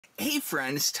Hey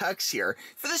friends, TUXX here.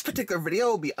 For this particular video,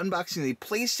 we'll be unboxing the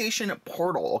PlayStation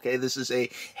Portal. Okay, this is a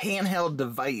handheld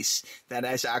device that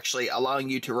is actually allowing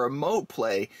you to remote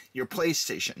play your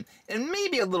PlayStation, and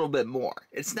maybe a little bit more.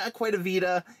 It's not quite a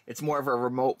Vita, it's more of a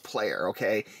remote player,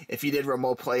 okay? If you did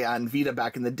remote play on Vita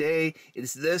back in the day,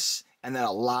 it's this, and then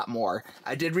a lot more.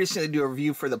 I did recently do a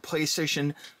review for the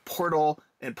PlayStation Portal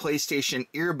and PlayStation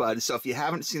earbuds, so if you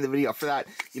haven't seen the video for that,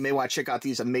 you may want to check out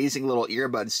these amazing little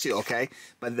earbuds too, okay?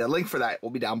 But the link for that will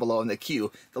be down below in the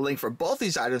queue. The link for both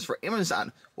these items for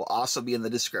Amazon will also be in the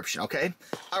description, okay?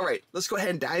 Alright, let's go ahead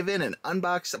and dive in and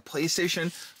unbox the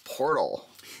PlayStation Portal.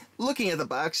 Looking at the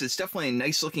box, it's definitely a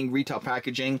nice looking retail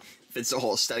packaging. Fits the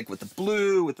whole aesthetic with the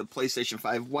blue, with the PlayStation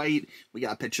 5 white. We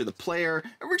got a picture of the player.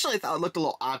 Originally, I thought it looked a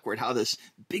little awkward how this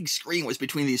big screen was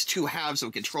between these two halves of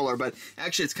a controller, but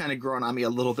actually it's kind of grown on me a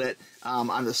little bit.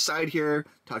 On the side here,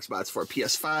 talks about it's for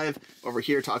PS5. Over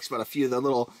here, talks about a few of the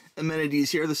little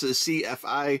amenities here. This is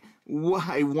CFI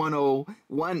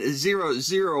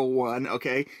Y101001,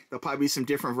 okay? There'll probably be some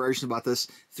different versions about this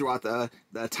throughout the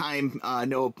time.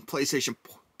 No PlayStation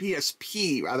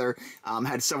PSP rather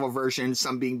had several versions,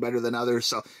 some being better than others,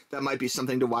 so that might be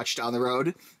something to watch down the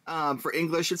road. For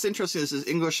English, it's interesting, this is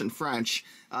English and French.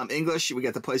 English, we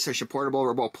got the PlayStation Portable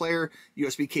remote player,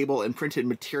 USB cable, and printed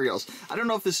materials. I don't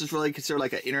know if this is really considered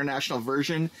like an international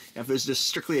version, if there's just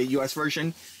strictly a US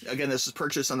version. Again, this was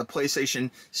purchased on the PlayStation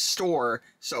Store,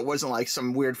 so it wasn't like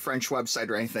some weird French website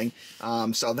or anything.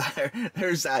 So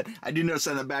there's that. I do notice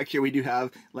on the back here we do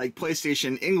have like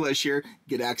PlayStation English here,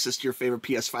 get access to your favorite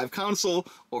PS5 console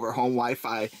over home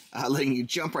Wi-Fi, letting you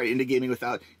jump right into gaming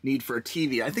without need for a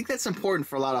TV. I think that's important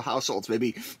for a lot of households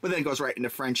maybe, but then it goes right into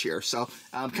French here. So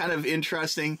kind of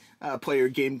interesting. Play your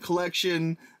game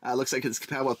collection. Looks like it's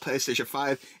compatible with PlayStation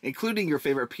 5, including your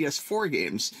favorite PS4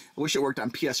 games. I wish it worked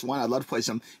on PS1. I'd love to play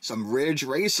some Ridge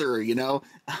Racer, you know.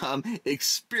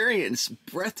 Experience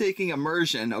breathtaking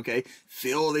immersion, okay?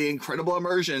 Feel the incredible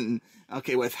immersion,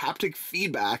 okay, with haptic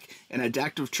feedback and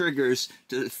adaptive triggers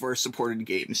for supported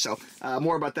games. So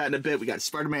more about that in a bit. We got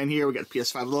Spider-Man here. We got the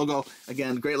PS5 logo.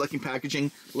 Again, great looking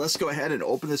packaging. Let's go ahead and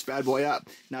open this bad boy up.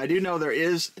 Now, I do know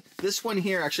this one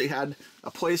here actually had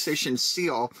a PlayStation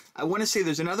seal. I want to say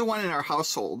there's another one in our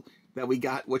household that we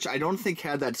got, which I don't think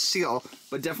had that seal,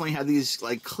 but definitely had these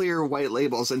like clear white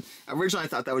labels. And originally I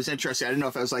thought that was interesting. I didn't know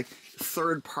if it was like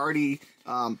third-party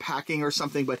packing or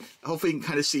something, but hopefully you can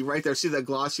kind of see right there. See the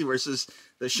glossy versus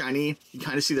the shiny? You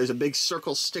kind of see there's a big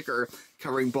circle sticker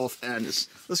covering both ends.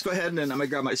 Let's go ahead and I'm going to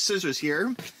grab my scissors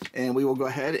here, and we will go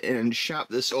ahead and chop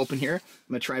this open here. I'm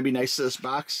going to try and be nice to this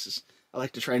box. I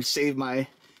like to try and save my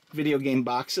video game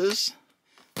boxes.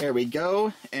 There we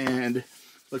go, and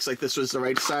looks like this was the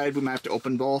right side. We might have to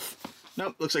open both.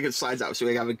 Nope, looks like it slides out. So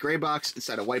we have a gray box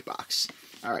inside a white box.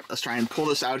 All right, let's try and pull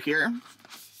this out here.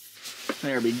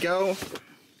 There we go.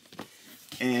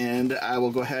 And I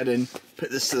will go ahead and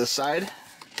put this to the side.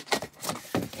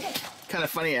 Kind of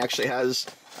funny, it actually has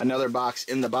another box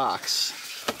in the box.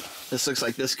 This looks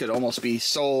like this could almost be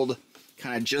sold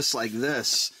kind of just like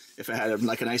this if it had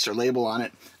like a nicer label on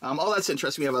it. Oh, that's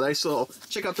interesting. We have a nice little,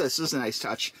 check out this. This is a nice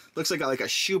touch. Looks like a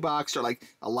shoe box or like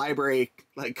a library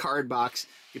like card box.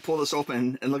 You pull this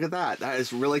open and look at that. That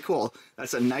is really cool.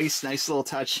 That's a nice little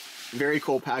touch. Very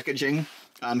cool packaging.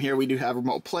 Here we do have a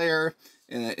remote player,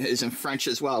 and it is in French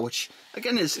as well, which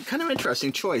again is kind of an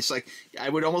interesting choice. Like I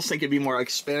would almost think it'd be more like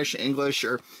Spanish, English,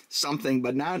 or something,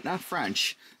 but not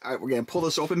French. All right, we're gonna pull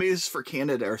this open. Maybe this is for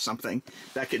Canada or something.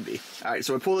 That could be. All right,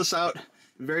 so we pull this out.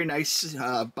 Very nice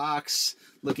box,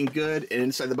 looking good. And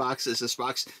inside the box is this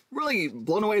box. Really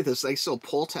blown away with this nice little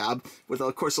pull tab with,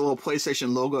 of course, a little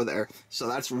PlayStation logo there. So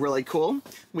that's really cool.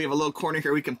 We have a little corner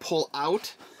here we can pull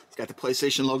out. It's got the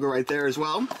PlayStation logo right there as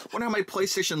well. Wonder how many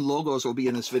PlayStation logos will be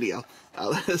in this video.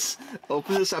 Let's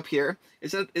open this up here.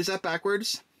 Is that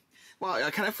backwards? Well, I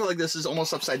kind of feel like this is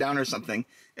almost upside down or something.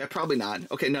 Yeah, probably not.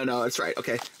 Okay, no, that's right.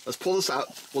 Okay, let's pull this out.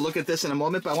 We'll look at this in a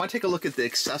moment, but I want to take a look at the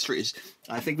accessories.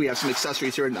 I think we have some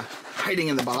accessories here hiding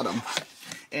in the bottom.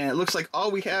 And it looks like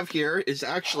all we have here is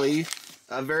actually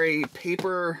a very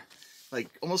paper, like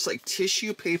almost like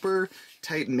tissue paper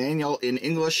type manual in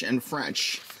English and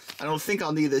French. I don't think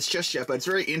I'll need this just yet, but it's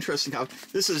very interesting how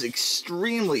this is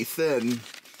extremely thin.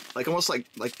 Like almost like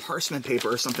parchment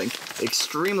paper or something.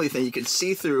 Extremely thin. You can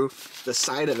see through the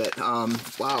side of it.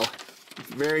 Wow.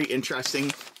 Very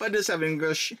interesting. But it does have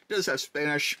English. It does have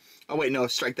Spanish. Oh wait, no,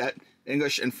 strike that.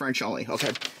 English and French only.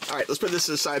 Okay. Alright, let's put this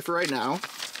to the side for right now.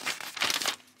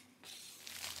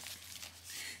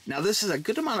 Now this is a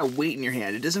good amount of weight in your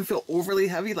hand. It doesn't feel overly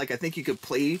heavy. Like I think you could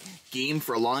play game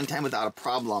for a long time without a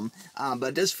problem, but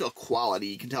it does feel quality.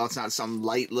 You can tell it's not some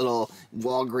light little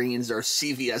Walgreens or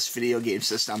CVS video game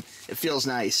system. It feels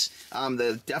nice.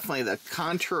 Definitely the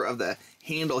contour of the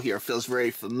handle here feels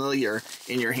very familiar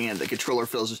in your hand. The controller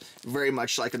feels very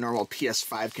much like a normal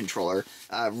PS5 controller,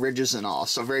 ridges and all.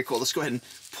 So very cool. Let's go ahead and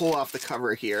pull off the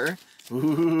cover here.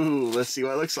 Ooh, let's see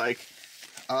what it looks like.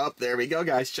 Oh, there we go,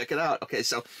 guys. Check it out. Okay,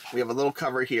 so we have a little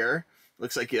cover here.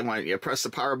 Looks like you press the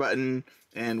power button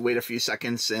and wait a few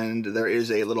seconds, and there is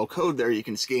a little code there you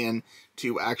can scan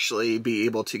to actually be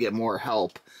able to get more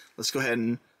help. Let's go ahead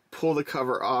and pull the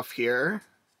cover off here.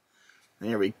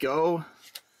 There we go.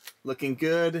 Looking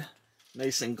good.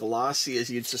 Nice and glossy, as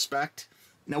you'd suspect.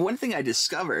 Now, one thing I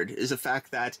discovered is the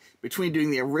fact that between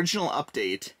doing the original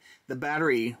update, the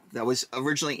battery that was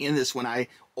originally in this when I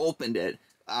opened it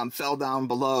fell down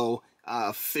below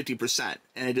 50%.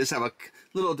 And it does have a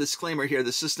little disclaimer here: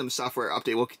 the system software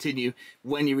update will continue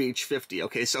when you reach 50.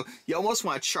 Okay, so you almost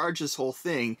want to charge this whole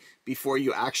thing before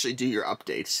you actually do your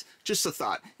updates. Just a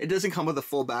thought. It doesn't come with a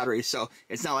full battery, so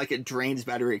it's not like it drains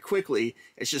battery quickly.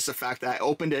 It's just the fact that I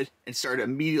opened it and started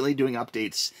immediately doing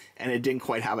updates, and it didn't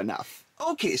quite have enough.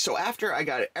 Okay, so after I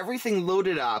got everything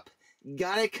loaded up,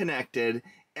 got it connected,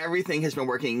 everything has been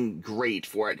working great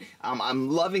for it. I'm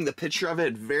loving the picture of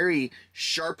it. Very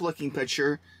sharp looking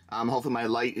picture. Hopefully my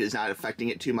light is not affecting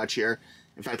it too much here.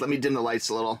 In fact, let me dim the lights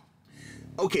a little.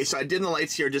 Okay, so I dimmed the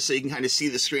lights here just so you can kind of see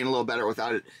the screen a little better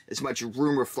without as much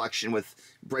room reflection with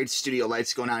bright studio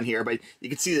lights going on here. But you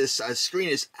can see this screen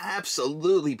is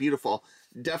absolutely beautiful.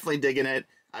 Definitely digging it.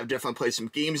 I've definitely played some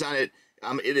games on it.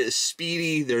 It is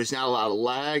speedy. There's not a lot of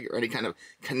lag or any kind of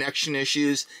connection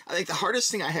issues. I think the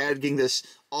hardest thing I had getting this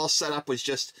all set up was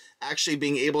just actually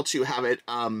being able to have it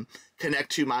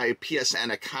connect to my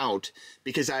PSN account,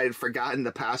 because I had forgotten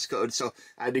the passcode. So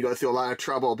I had to go through a lot of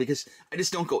trouble because I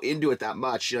just don't go into it that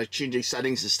much, like changing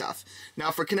settings and stuff. Now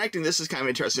for connecting, this is kind of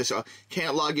interesting. So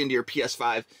can't log into your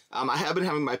PS5. I have been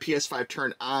having my PS5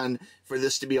 turned on for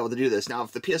this to be able to do this. Now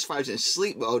if the PS5 is in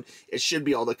sleep mode, it should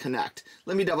be able to connect.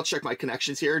 Let me double check my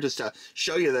connections here just to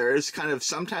show you there is kind of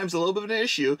sometimes a little bit of an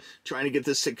issue trying to get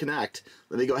this to connect.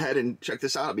 Let me go ahead and check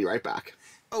this out. I'll be right back.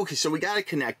 Okay, so we got it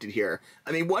connected here.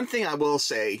 I mean, one thing I will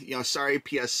say, sorry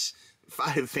PS5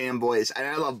 fanboys, and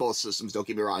I love both systems, don't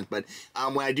get me wrong, but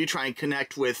when I do try and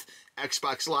connect with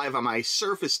Xbox Live on my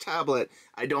Surface tablet,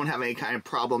 I don't have any kind of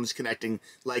problems connecting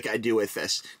like I do with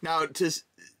this. Now, to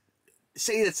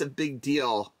say it's a big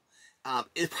deal,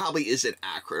 it probably isn't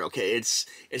accurate, okay? It's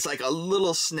like a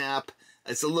little snap.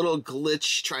 It's a little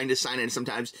glitch trying to sign in.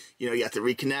 Sometimes, you have to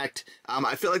reconnect.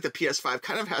 I feel like the PS5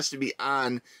 kind of has to be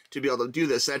on to be able to do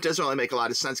this. That doesn't really make a lot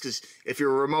of sense, because if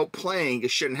you're remote playing, you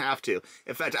shouldn't have to.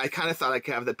 In fact, I kind of thought I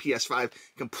could have the PS5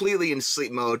 completely in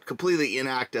sleep mode, completely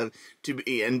inactive,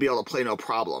 and be able to play no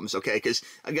problems, okay? Because,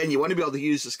 again, you want to be able to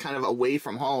use this kind of away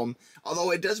from home,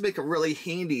 although it does make a really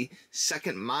handy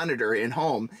second monitor in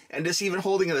home. And just even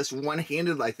holding this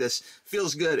one-handed like this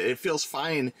feels good. It feels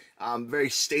fine, very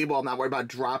stable. I'm not worried about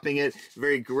dropping it.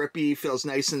 Very grippy, feels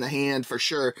nice in the hand for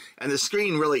sure. And the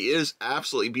screen really is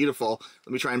absolutely beautiful.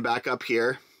 Let me try and back up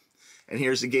here. And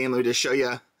here's the game. Let me just show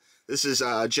you. This is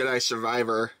Jedi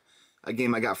Survivor, a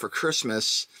game I got for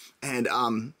Christmas. And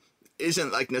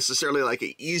isn't like necessarily like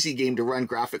an easy game to run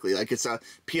graphically. Like, it's a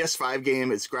PS5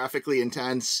 game. It's graphically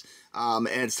intense. And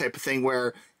it's the type of thing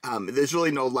where there's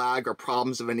really no lag or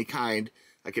problems of any kind.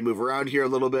 I can move around here a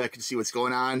little bit. I can see what's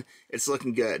going on. It's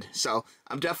looking good. So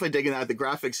I'm definitely digging that. The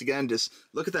graphics, again, just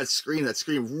look at that screen. That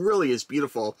screen really is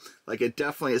beautiful. Like, it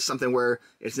definitely is something where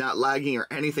it's not lagging or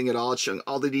anything at all. It's showing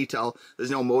all the detail. There's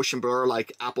no motion blur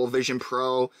like Apple Vision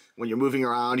Pro. When you're moving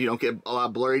around, you don't get a lot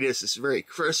of blurriness. It's very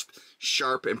crisp,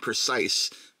 sharp, and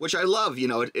precise, which I love.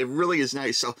 It really is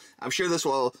nice. So I'm sure this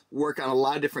will work on a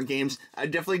lot of different games. I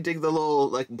definitely dig the little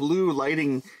like blue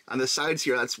lighting on the sides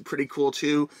here. That's pretty cool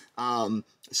too.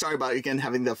 Sorry about, again,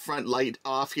 having the front light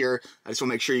off here. I just want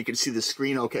to make sure you can see the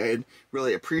screen okay. And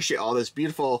really appreciate all this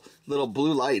beautiful little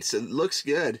blue lights. It looks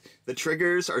good. The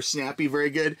triggers are snappy, very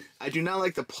good. I do not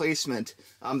like the placement.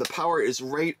 The power is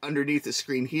right underneath the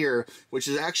screen here, which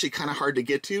is actually kind of hard to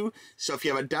get to. So if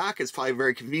you have a dock, it's probably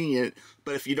very convenient.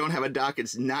 But if you don't have a dock,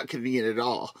 it's not convenient at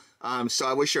all. So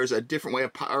I wish there was a different way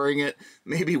of powering it,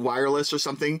 maybe wireless or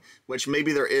something, which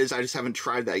maybe there is. I just haven't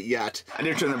tried that yet. I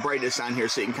did turn the brightness on here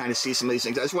so you can kind of see some of these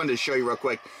things. I just wanted to show you real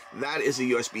quick. That is a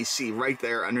USB-C right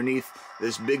there underneath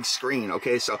this big screen,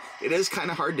 okay? So it is kind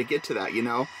of hard to get to that,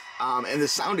 and the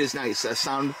sound is nice. The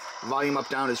sound volume up,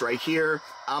 down is right here.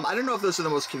 I don't know if those are the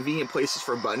most convenient places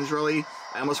for buttons, really.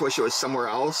 I almost wish it was somewhere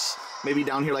else. Maybe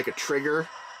down here like a trigger.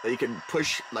 that you can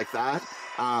push like that,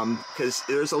 because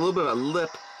there's a little bit of a lip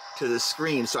to the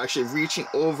screen, so actually reaching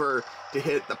over to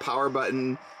hit the power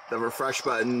button, the refresh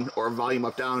button, or volume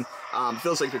up down,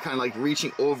 feels like you're kind of like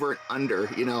reaching over and under,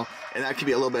 you know, and that could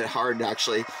be a little bit hard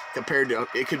actually, compared to,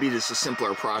 it could be just a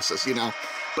simpler process, you know.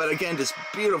 But again, just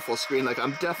beautiful screen. Like,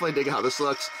 I'm definitely digging how this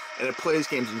looks, and it plays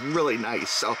games really nice,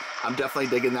 so I'm definitely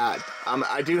digging that.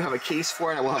 I do have a case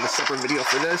for it. I will have a separate video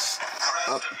for this.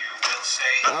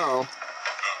 Oh.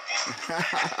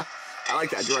 I like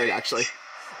that droid, actually.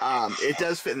 It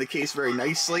does fit in the case very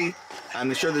nicely.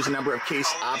 I'm sure there's a number of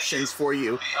case options for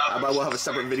you, but we'll have a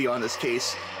separate video on this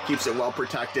case. Keeps it well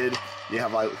protected. You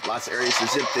have like lots of areas to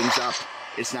zip things up.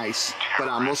 It's nice, but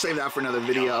we'll save that for another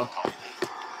video.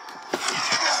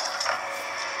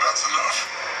 That's enough.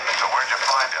 So where'd you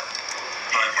find him?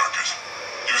 Night market.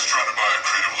 He was trying to buy a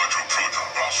crate of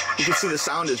electroproton bombs from a You can see the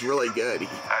sound is really good,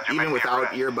 even without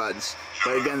earbuds.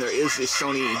 But again, there is the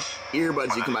Sony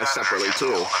earbuds you can buy separately too.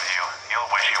 You'll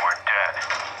wish you were dead.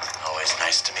 Always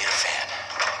nice to meet a fan.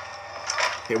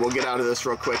 Okay, we'll get out of this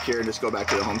real quick here and just go back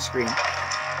to the home screen.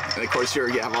 And of course here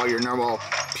you have all your normal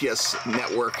PS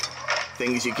Network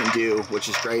things you can do, which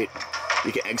is great.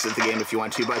 You can exit the game if you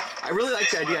want to, but I really like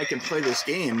the idea I can play this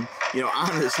game, you know,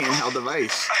 on this handheld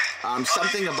device.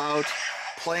 Something about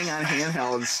playing on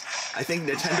handhelds, I think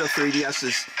Nintendo 3DS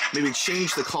has maybe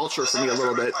changed the culture for me a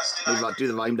little bit. Maybe I'll do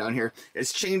the volume down here.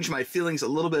 It's changed my feelings a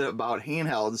little bit about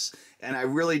handhelds, and I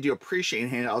really do appreciate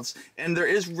handhelds. And there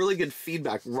is really good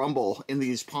feedback, rumble, in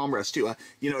these palm rests too.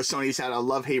 You know, Sony's had a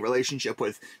love-hate relationship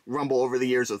with rumble over the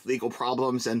years with legal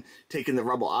problems and taking the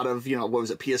rumble out of, you know, what was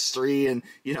it, PS3, and,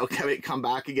 you know, have it come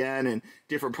back again, and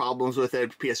different problems with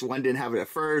it. PS1 didn't have it at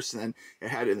first, and then it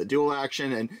had it in the dual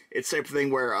action, and it's the type of thing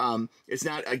where it's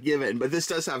not a given, but this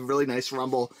does have really nice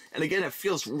rumble, and again, it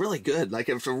feels really good. Like,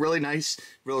 it's a really nice,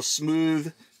 real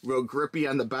smooth, real grippy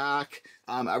on the back.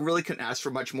 I really couldn't ask for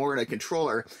much more in a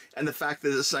controller, and the fact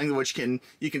that it's something which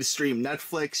you can stream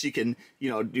Netflix, you can, you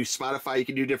know, do Spotify, you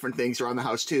can do different things around the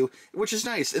house too, which is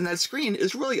nice. And that screen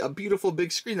is really a beautiful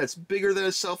big screen that's bigger than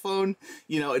a cell phone.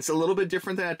 You know, it's a little bit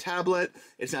different than a tablet.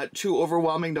 It's not too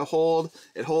overwhelming to hold.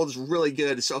 It holds really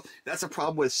good. So that's a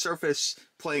problem with Surface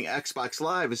playing Xbox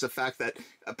Live, is the fact that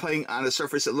playing on a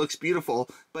Surface, it looks beautiful,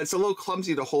 but it's a little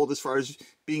clumsy to hold as far as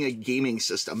being a gaming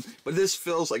system. But this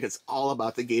feels like it's all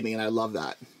about the gaming, and I love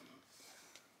that.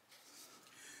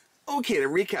 Okay, to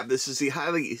recap, this is the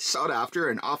highly sought after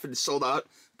and often sold out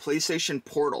PlayStation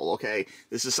Portal, okay?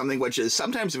 This is something which is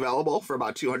sometimes available for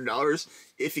about $200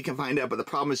 if you can find it, but the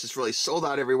problem is it's really sold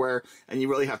out everywhere, and you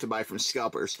really have to buy from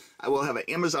scalpers. I will have an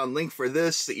Amazon link for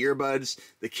this, the earbuds,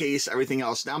 the case, everything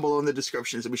else down below in the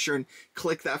description, so be sure and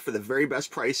click that for the very best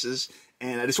prices.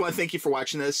 And I just want to thank you for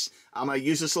watching this. I'm going to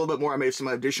use this a little bit more. I may have some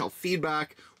additional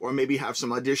feedback, or maybe have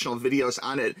some additional videos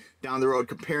on it down the road,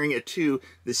 comparing it to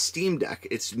the Steam Deck,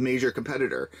 its major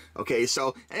competitor. Okay,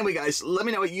 so anyway, guys, let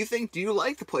me know what you think. Do you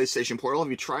like the PlayStation Portal?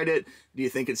 Have you tried it? Do you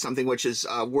think it's something which is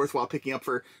worthwhile picking up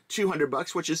for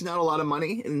 $200, which is not a lot of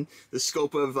money in the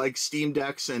scope of like Steam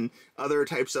Decks and other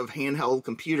types of handheld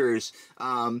computers?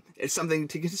 It's something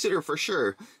to consider for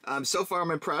sure. So far,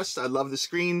 I'm impressed. I love the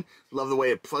screen, love the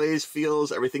way it plays,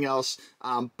 feels, everything else.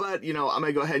 But, you know, I'm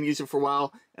going to go ahead and use it for a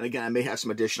while. And again, I may have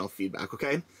some additional feedback,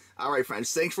 okay? All right,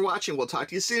 friends, thanks for watching. We'll talk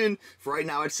to you soon. For right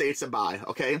now, I'd say it's a buy,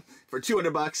 okay? For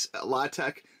 $200, a lot of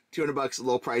tech, $200,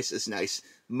 low price is nice.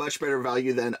 Much better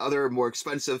value than other more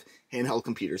expensive handheld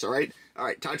computers, all right? All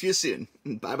right, talk to you soon.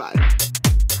 Bye-bye.